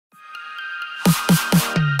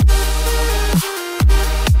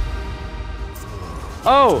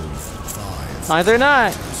Oh!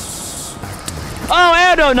 939! Oh,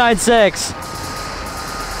 Ando 96!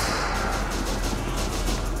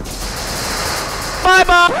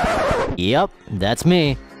 Bye-bye! Yep, that's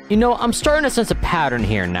me. You know, I'm starting to sense a pattern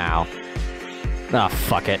here now. Ah,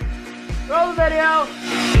 fuck it. Roll the video!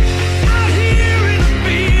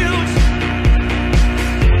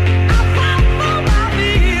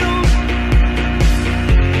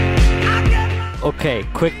 Okay,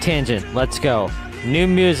 quick tangent, let's go. New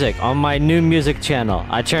music on my new music channel.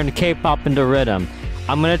 I turned K-pop into rhythm.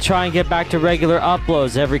 I'm gonna try and get back to regular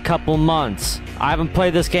uploads every couple months. I haven't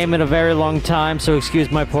played this game in a very long time, so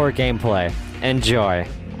excuse my poor gameplay. Enjoy.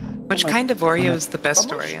 Which kind of Oreo is the best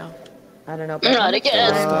Oreo? I don't know. Not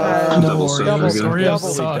again. Double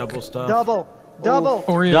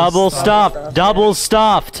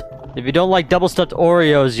stuffed. If you don't like double stuffed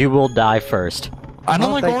Oreos, you will die first. I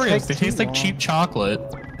don't like Oreos. They taste like cheap chocolate.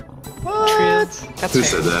 What? Who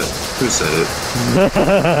said that? Who said it?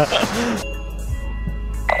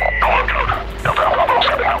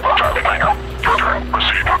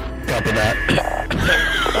 Copy that.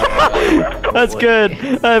 That's good.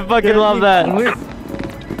 I fucking love that.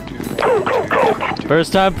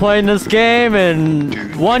 First time playing this game in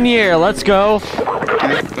 1 year. Let's go.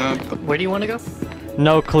 Where do you want to go?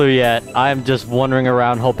 No clue yet. I'm just wandering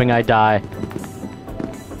around hoping I die.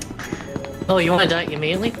 Oh, you want to die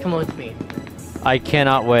immediately? Come with me. I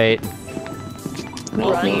cannot wait. It's time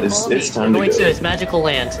We're going to to go. this magical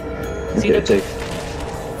land. See Okay, the... take.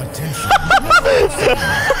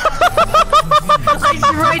 I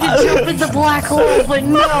tried to jump in the black hole, but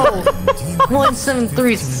no!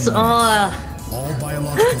 173, why?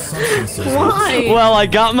 Well, I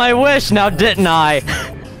got my wish now, didn't I?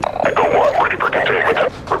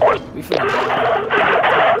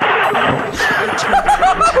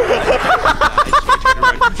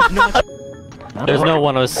 There's no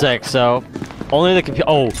 106, so only the computer.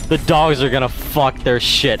 Oh, the dogs are gonna fuck their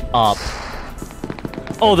shit up.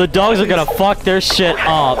 Oh, the dogs are gonna fuck their shit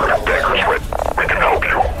up.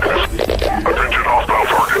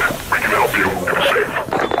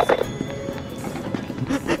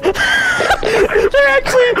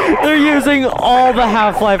 They're using all the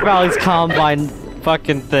Half-Life Alyx Combine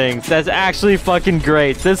fucking things. That's actually fucking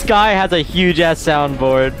great. This guy has a huge ass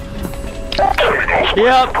soundboard.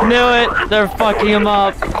 Yep, knew it. They're fucking him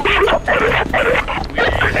up.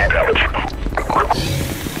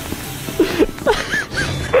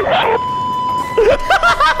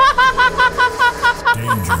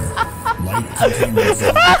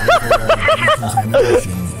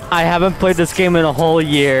 I haven't played this game in a whole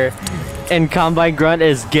year, and Combine Grunt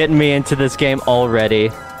is getting me into this game already.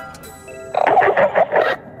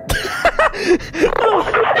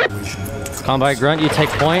 Combine Grunt, you take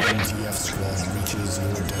point.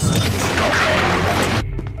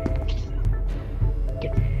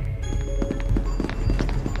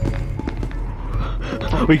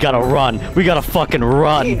 We gotta run. We gotta fucking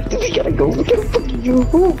run. We gotta go. We gotta fucking go.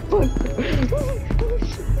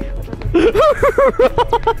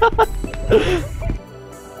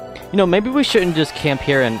 You know, maybe we shouldn't just camp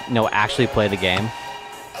here and, you know, actually play the game.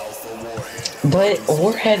 But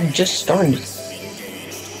Warhead just started.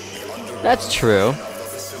 That's true.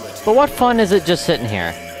 But what fun is it just sitting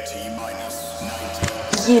here?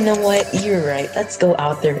 You know what? You're right. Let's go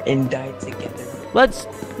out there and die together. Let's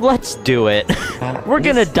do it. We're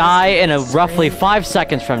gonna die in a roughly 5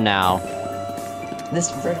 seconds from now.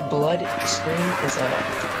 This red blood screen is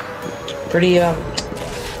pretty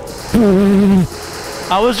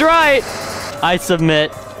I was right. I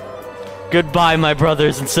submit. Goodbye, my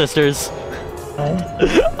brothers and sisters.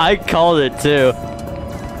 I called it too.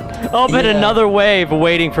 Oh, but Yeah. another wave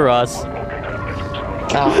waiting for us.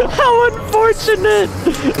 Oh. How unfortunate!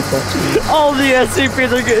 All the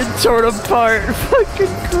SCPs are getting torn apart.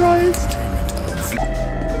 Fucking Christ.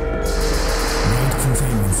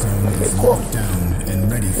 Containment zone is locked down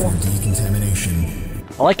and ready for decontamination.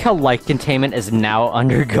 I like how light containment is now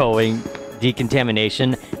undergoing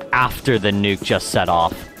decontamination after the nuke just set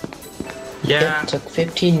off. Yeah. It took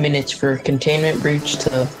 15 minutes for containment breach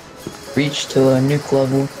to reach to a nuke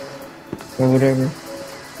level or whatever.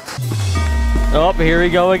 Oh, here we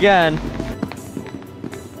go again.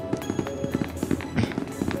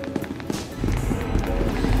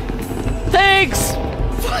 Thanks!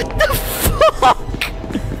 What the fuck?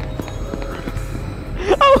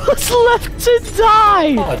 I was left to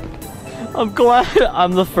die! I'm glad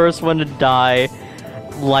I'm the first one to die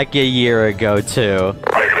like a year ago, too.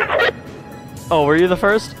 Oh, were you the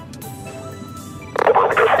first?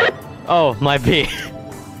 Oh, my B.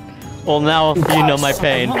 Well, now you know my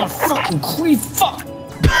pain. I'm on a fucking creep, fuck!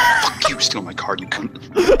 You steal my card, you cunt.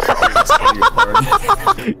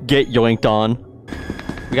 Get yoinked on.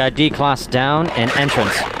 We got D-class down and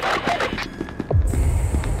entrance.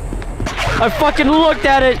 I fucking looked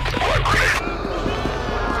at it!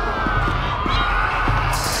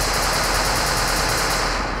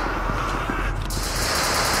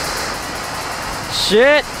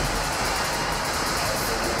 Shit!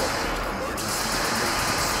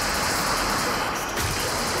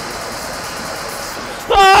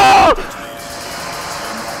 Oh!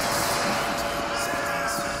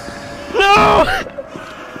 No!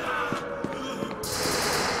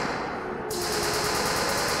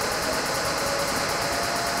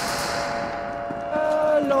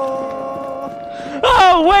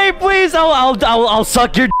 Oh wait, please! I'll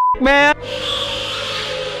suck your dick, man.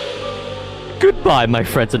 Goodbye, my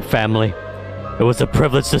friends and family. It was a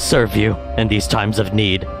privilege to serve you in these times of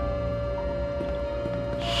need.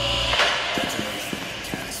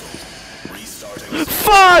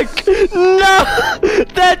 Fuck! No!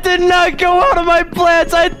 That did not go out of my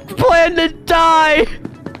plans! I planned to die!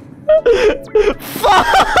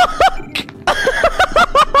 Fuck!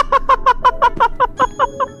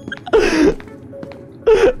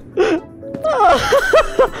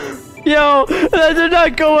 Yo, that did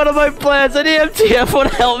not go out of my plans. An EMTF would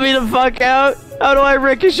help me the fuck out. How do I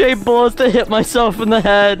ricochet bullets to hit myself in the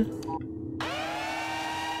head?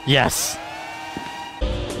 Yes.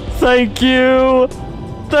 Thank you!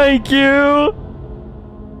 Thank you!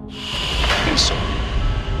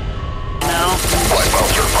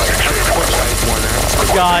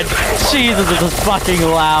 God, Jesus, this is fucking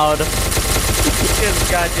loud.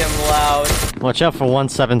 It's goddamn loud. Watch out for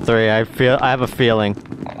 173. I have a feeling.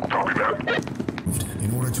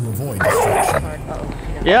 In order to avoid destruction.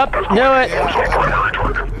 Yep, knew it.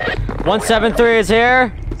 173 is here.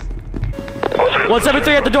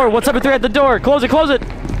 173 at the door. 173 at the door. Close it. Close it.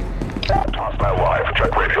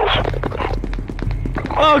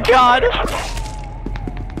 Oh God.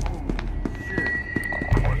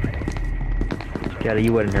 Kelly,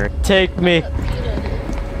 you wouldn't hurt. Take me.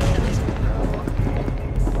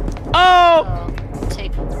 Oh!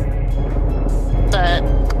 Take the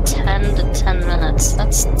 10 to 10 minutes.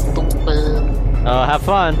 That's stupid. Oh, have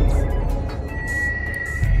fun.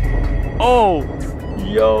 Oh,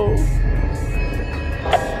 yo.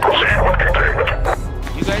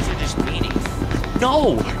 You guys are just meaning.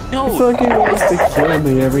 No, no. He fucking wants to kill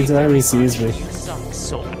me every time he sees me. You suck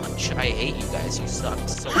so much. I hate you guys. You suck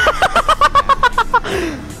so much.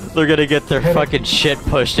 They're gonna get their fucking shit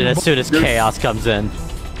pushed in as soon as chaos comes in.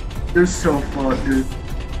 They're so fucked, dude.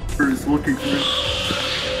 They're just looking for me.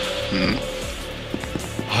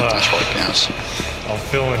 That's fucking ass. I'm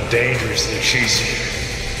feeling dangerously cheesy.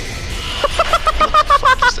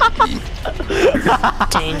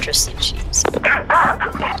 Dangerously cheesy.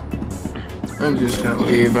 I'm just gonna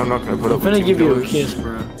leave. I'm not gonna put up with I'm gonna give you a kiss,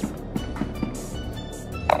 bro.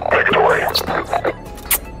 Take it away.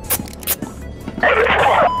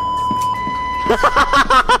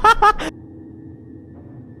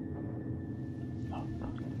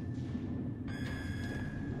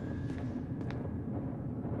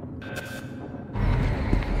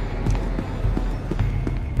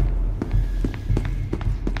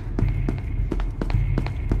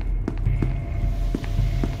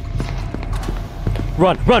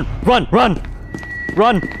 Run, run, run, run!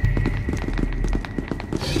 Run!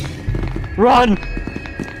 Run!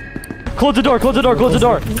 Close the door, close the door, close the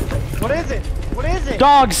door! What is it? What is it?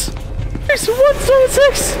 Dogs! There's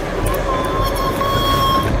 176!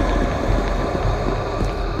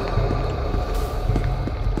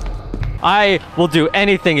 I will do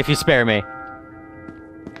anything if you spare me.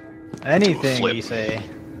 Anything you say.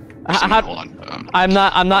 Hold on. I'm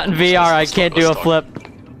not in VR, I can't do a flip.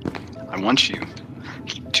 I want you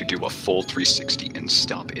to do a full 360 and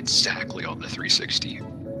stop exactly on the 360.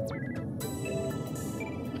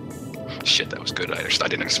 Shit, that was good. I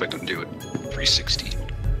didn't expect him to do it. 360.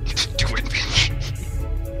 Do it, bitch.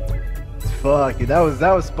 Fuck, dude, that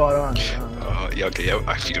was spot on. Yeah, okay, yeah.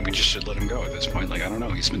 I feel we just should let him go at this point. Like, I don't know.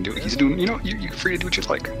 He's doing. You know, you're free to do what you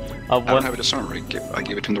like. I don't have a disarmer. I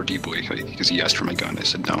gave it to Lord D-Boy because he asked for my gun. I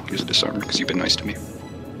said no. Here's a disarmer because you've been nice to me.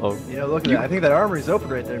 Oh. You know, look at that. I think that armory's open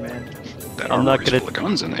right there, man. That armory's full of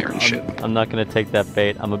guns in there and shit. I'm not gonna take that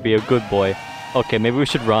bait. I'm gonna be a good boy. Okay, maybe we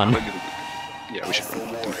should run. Yeah, we should run.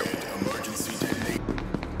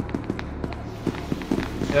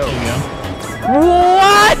 Don't go.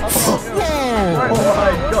 What? Oh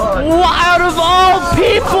my god. Out of all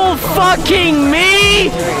people, fucking me!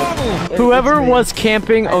 Whoever was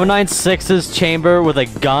camping 096's chamber with a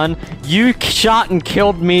gun, you shot and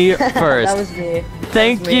killed me first. That was me.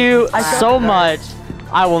 Thank you so much.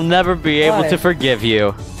 I will never be able to forgive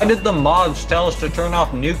you. Why did the mods tell us to turn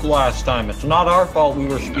off nuke last time? It's not our fault we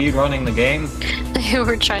were speedrunning the game. They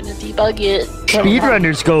were trying to debug it.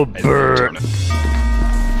 Speedrunners go brrr.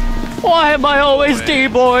 Why am I always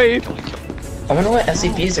D-boy? I wonder what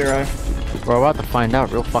SCPs there are. We're about to find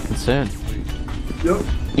out real fucking soon. Yep.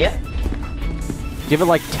 Yeah. Give it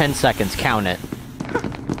like 10 seconds, count it. I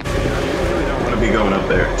don't want to be going up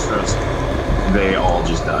there, trust me. They all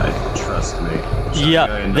just died, trust me.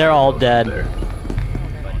 Yeah, they're all dead.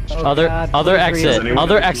 Other exit,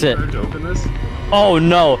 other exit. Oh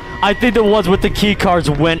no, I think the ones with the key cards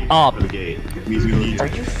went up. Are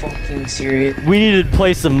you fucking serious? We need to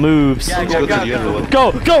play some moves.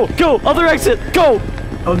 Go, go, go, other exit, go!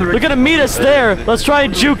 They're gonna meet us there. Let's try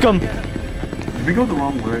and juke them. Did we go the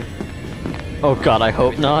wrong way? Oh god, I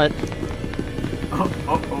hope not.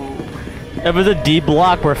 If it's a D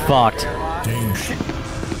block, we're fucked.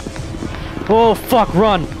 Oh fuck,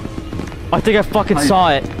 run! I think I fucking saw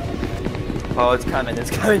it. Oh, it's coming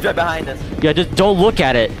right behind us. Yeah, just don't look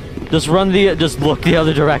at it. Just look the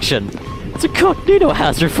other direction. It's a cognito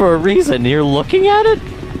hazard for a reason. You're looking at it?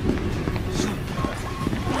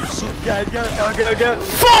 Go.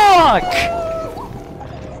 Fuck!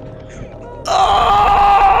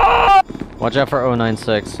 Watch out for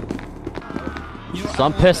 096. So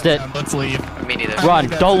I'm pissed at. Let's leave. Me neither. Run!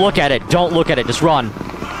 Don't look at it. Don't look at it. Just run.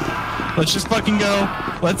 Let's just fucking go.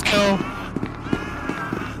 Let's go.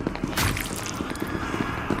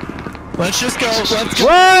 Let's just go. Let's go.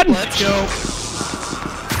 Run! Let's go.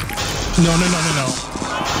 No.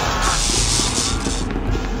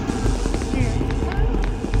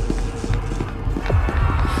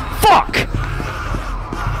 Fuck!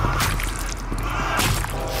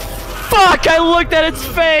 Fuck! I looked at its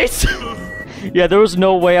face! Yeah, there was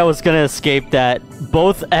no way I was gonna escape that.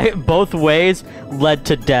 Both ways led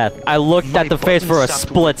to death. I looked at the face for a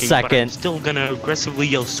split second. I'm still gonna aggressively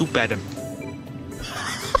yell soup at him.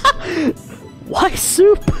 Why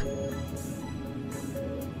soup?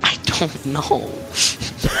 I don't know.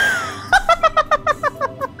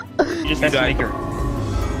 Just maker.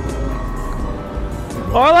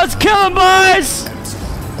 Alright, let's kill him, boys!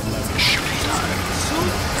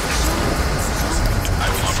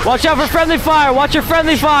 Watch out for friendly fire! Watch your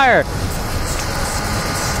friendly fire!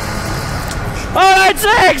 Alright,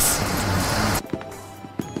 6!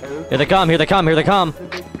 Here they come, here they come, here they come.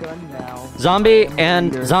 Zombie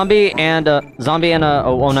and 096.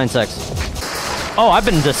 Oh, I've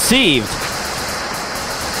been deceived.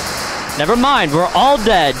 Never mind, we're all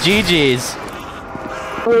dead. GG's.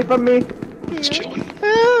 Away from me. He's chilling.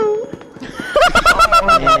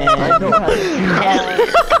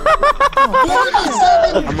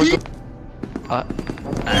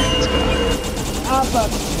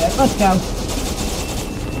 Let's go.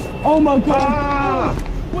 Oh my god!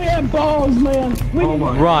 We have balls, man! We need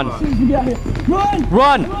to Run!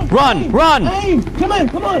 Run! Hey, come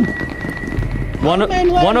on!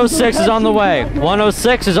 106 is on the way.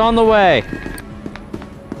 106 is on the way.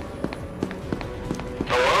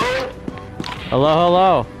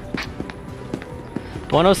 Hello?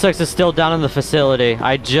 106 is still down in the facility.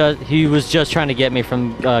 He was just trying to get me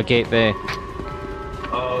from Gate Bay.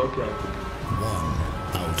 Oh, okay.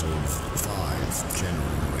 1 out of 5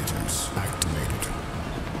 generators activated.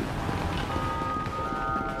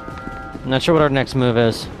 I'm not sure what our next move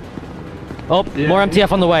is. Oh, more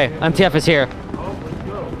MTF on the way. MTF is here. Oh, let's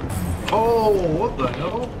go. Oh, what the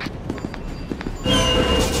hell?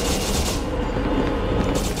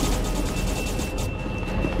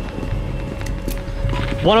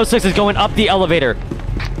 106 is going up the elevator.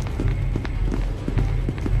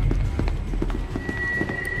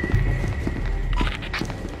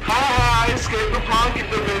 I escaped the pocket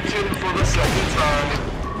dimension for the second time.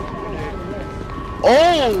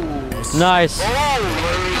 Oh! Nice.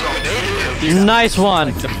 Nice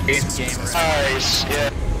one. Nice, yeah.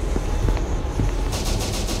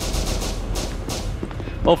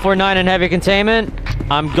 049 in heavy containment.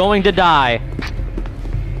 I'm going to die.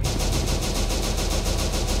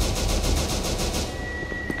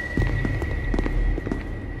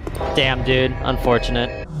 Damn, dude.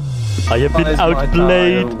 Unfortunate. I have been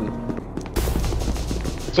outplayed.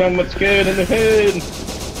 So much scared in the head.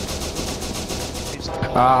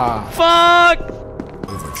 Ah. Fuck!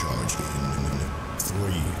 Overcharge in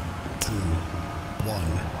 3, 2, 1.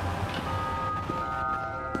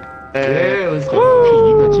是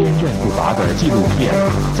一个坚韧不拔的纪录片，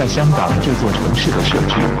在香港这座城市的设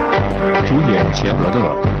置。主演钱德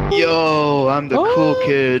勒。Yo, I'm the cool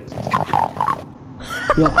kid.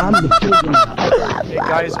 Yo, I'm the kid. Hey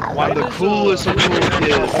guys, I'm the coolest cool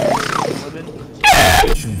kid.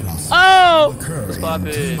 Oh! Stop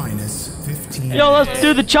it. Yo, let's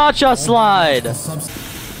do the cha-cha slide.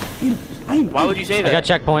 Why would you say that? I got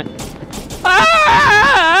checkpoint.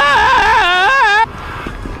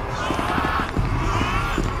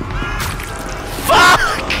 Fuck!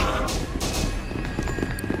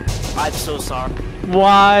 I'm so sorry.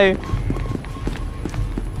 Why?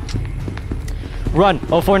 Run,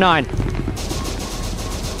 049.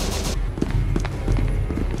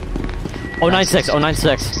 096,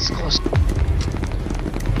 096.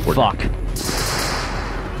 Fuck.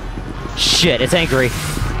 Shit, it's angry.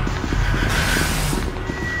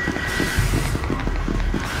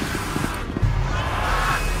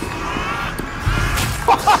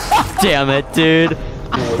 Damn it, dude.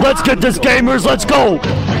 Let's get this, gamers, let's go!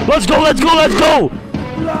 Let's go, let's go, let's go!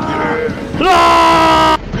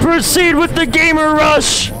 Ah! Proceed with the gamer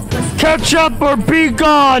rush! Catch up or be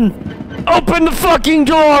gone! Open the fucking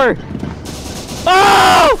door!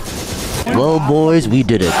 Oh! Well, boys, we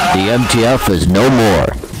did it. The MTF is no more.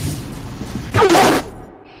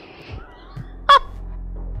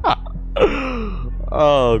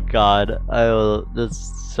 Oh god, there's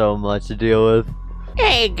so much to deal with.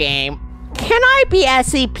 Hey, game. Can I be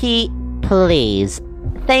SCP, please?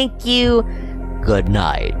 Thank you. Good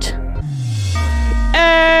night.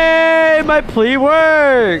 Hey, my plea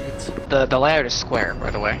worked! The layout is square, by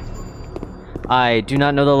the way. I do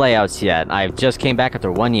not know the layouts yet. I just came back after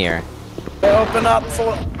 1 year. Open up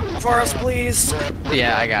for us, please.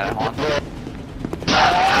 Yeah, I got it. Hold on.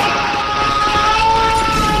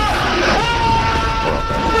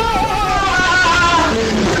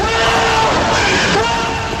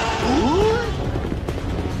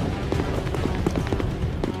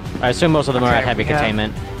 I assume most of them are at heavy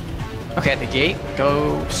containment. Okay, at the gate,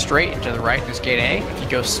 go straight to the right. There's gate A. If you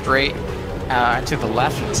go straight to the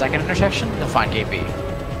left at the second intersection, you'll find gate B.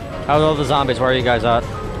 How's all the zombies? Where are you guys at?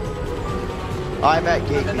 I'm at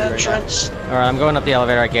gate B right now. Alright, I'm going up the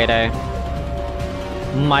elevator at gate A.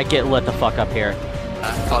 Might get lit the fuck up here.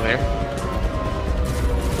 Elevator.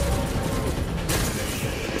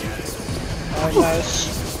 Oh,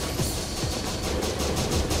 nice.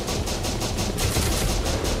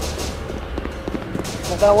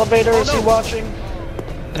 The elevator, is he watching?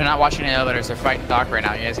 They're not watching the elevators. They're fighting Doc right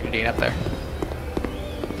now. You guys can get up there.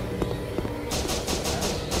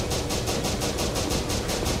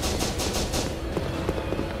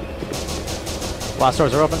 Last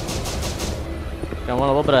doors are open. Gonna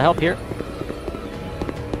want a little bit of help here.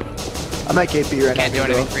 I'm at gate B right now. Can't do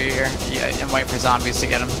anything for you here. Yeah, I'm waiting for zombies to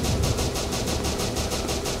get them.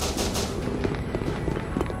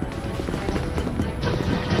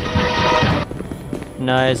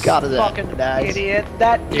 Nice. Got it. Fucking nice. Idiot.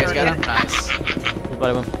 That You guys got them? Nice.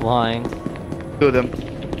 Everybody went flying. Two of them.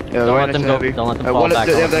 Yeah, Don't let them go. Don't let them fall back.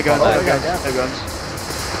 They have their guns. Fall They back. have guns.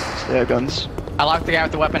 They have guns. I locked the guy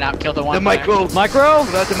with the weapon out, killed the one. The micro. Micro?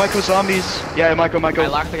 The micro zombies. Yeah, micro. I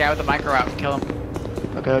locked the guy with the micro out, kill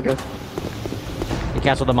him. Okay. You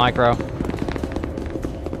canceled the micro.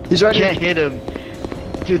 He's right Can't hit him.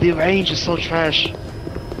 Dude, the range is so trash.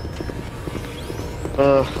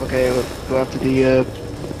 Okay, we'll go after the,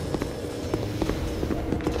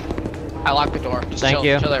 I locked the door. Just Thank chill,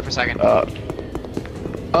 you. Chill there for a second.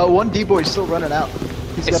 one D-boy's still running out.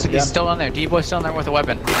 He's still in there. D-boy's still in there with a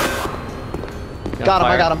weapon. Got him,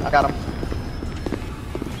 I got him.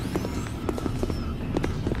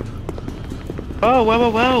 Oh,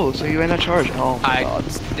 well. So you ran that charge. Oh, I God.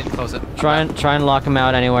 didn't close it. Try and lock him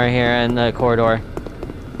out anywhere here in the corridor.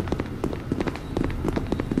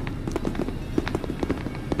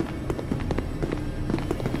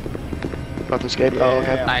 About to escape. Oh,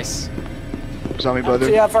 okay. Nice. Zombie brother.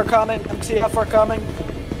 MTF are coming. MTF are coming.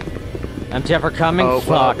 MTF are coming? Oh,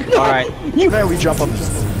 Fuck. well. Alright. There we jump up.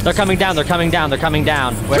 They're coming down.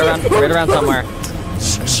 Wait around somewhere.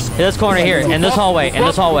 In this corner here. In this hallway.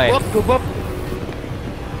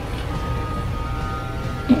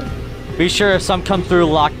 Be sure if some come through,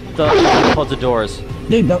 close the doors.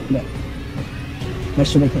 Dude, don't. Make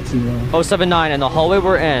sure they can't see you. 079 in the hallway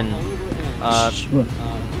we're in.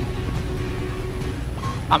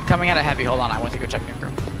 I'm coming out of heavy. Hold on, I want to go check your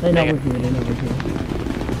room. They know we're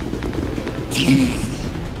here.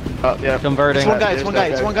 Yeah. Converting. It's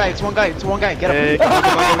one guy. Get him.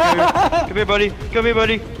 Come here, buddy.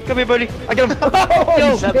 I got him.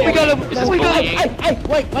 We got him. Hey,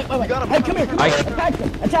 wait. Hey, come here.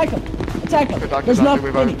 Attack him. There's not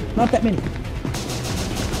that many.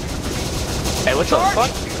 Hey, what's up?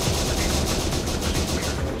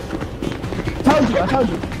 I told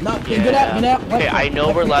you. No, get out. Okay, I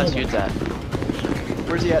know where last dude's at.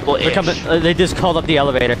 Where's he at? Well, They just called up the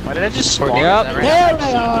elevator. Why did I just spawn? Yep. There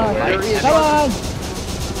they are. Come on.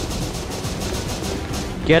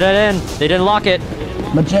 Get it in. They didn't lock it.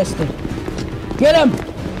 Majestic. Get him!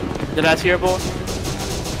 Did I hear, boy?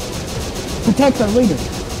 Protect our leader.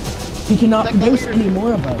 He cannot produce any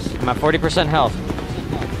more of us. I'm at 40% health.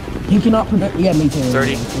 He cannot produce. Yeah, me too.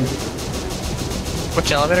 30.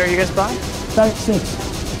 Which elevator are you guys by? 36.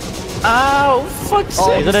 Oh, fuck's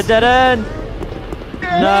sake. He's in a dead end.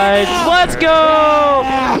 Nice. Let's go!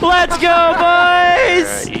 Let's go,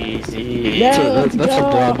 boys! Easy. Yeah, That's a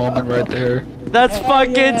bra moment right there. That's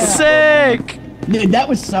fucking sick! Dude, that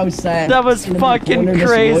was so sad. That was fucking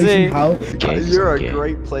crazy. You're a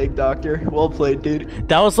great Plague Doctor. Well played, dude.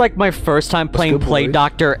 That was like my first time playing Plague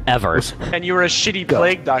Doctor ever. And you were a shitty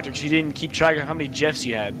Plague Doctor because you didn't keep track of how many Jeffs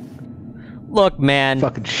you had. Look, man.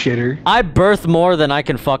 Fucking shitter. I birth more than I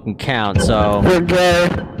can fucking count, so.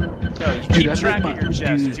 Keep track of your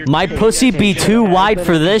Jeffs. My pussy be too wide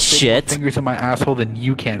for this shit. Fingers in my asshole, then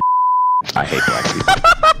you can. I hate black people.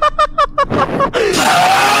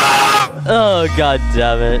 Oh, god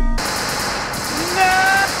damn it.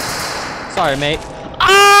 No! Sorry, mate.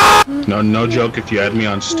 No joke. If you add me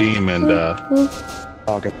on Steam and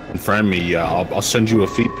friend me, I'll send you a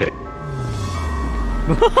feet pic.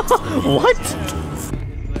 What?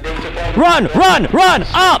 Run! Run! Run!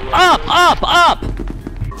 Up! Up! Up! Up!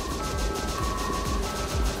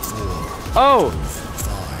 Oh!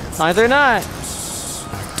 939.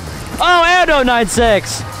 Oh, and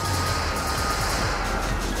 096.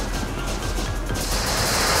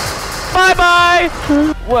 Bye-bye!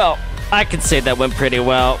 Well, I can say that went pretty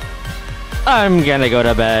well. I'm gonna go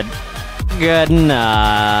to bed. Good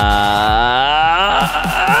night.